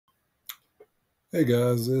Hey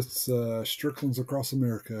guys, it's Strickland's Across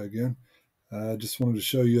America again. I just wanted to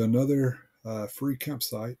show you another free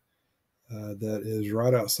campsite that is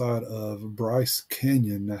right outside of Bryce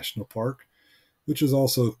Canyon National Park, which is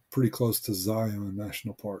also pretty close to Zion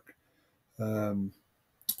National Park. Um,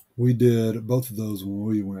 we did both of those when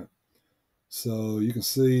we went. So you can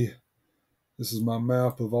see this is my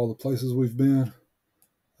map of all the places we've been.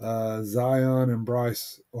 Zion and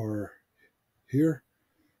Bryce are here,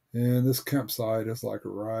 and this campsite is like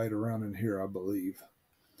right around in here, I believe.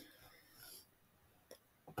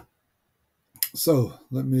 So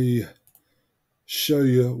let me show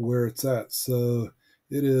you where it's at. So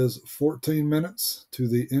it is 14 minutes to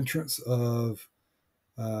the entrance of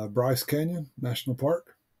Bryce Canyon National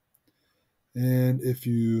Park. And if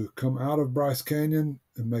you come out of Bryce Canyon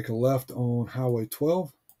and make a left on Highway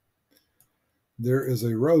 12, there is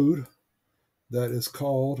a road that is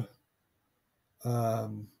called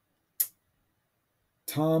um,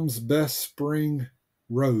 Tom's Best Spring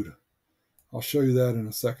Road. I'll show you that in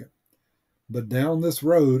a second. But down this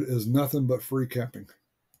road is nothing but free camping.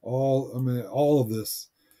 All of this.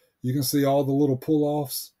 You can see all the little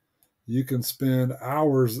pull-offs. You can spend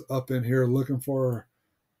hours up in here looking for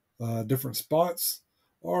different spots,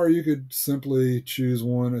 or you could simply choose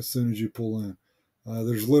one as soon as you pull in.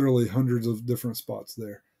 There's literally hundreds of different spots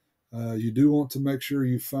there. You do want to make sure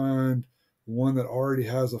you find one that already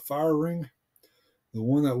has a fire ring. The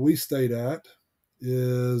one that we stayed at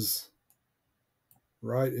is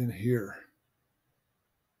right in here.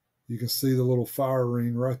 You can see the little fire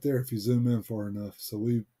ring right there if you zoom in far enough. So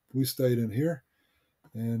we stayed in here,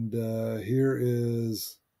 and here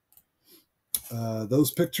is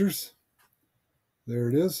those pictures. There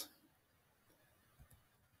it is.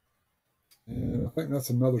 And I think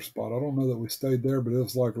that's another spot. I don't know that we stayed there, but it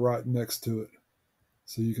was like right next to it.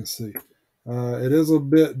 So you can see. It is a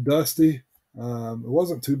bit dusty. It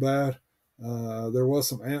wasn't too bad. There was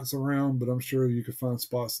some ants around, but I'm sure you could find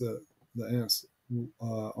spots that the ants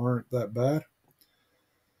aren't that bad.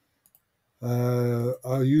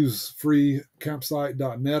 I use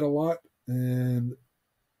freecampsite.net a lot, and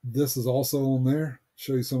this is also on there.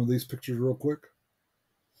 Show you some of these pictures real quick.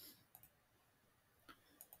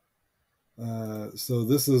 So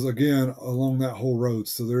this is again along that whole road.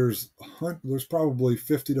 So there's probably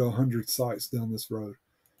 50 to 100 sites down this road.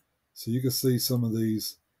 So you can see some of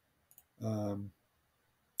these.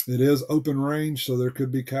 It is open range, so there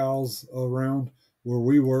could be cows around. Where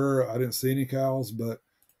we were, I didn't see any cows, but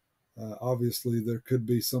obviously there could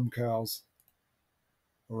be some cows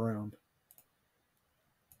around.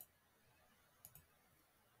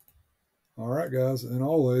 All right, guys, and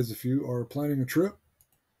always, if you are planning a trip,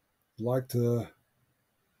 like to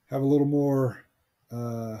have a little more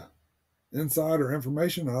insight or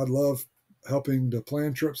information, I'd love helping to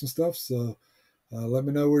plan trips and stuff. So let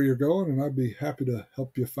me know where you're going, and I'd be happy to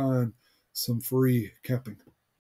help you find some free camping.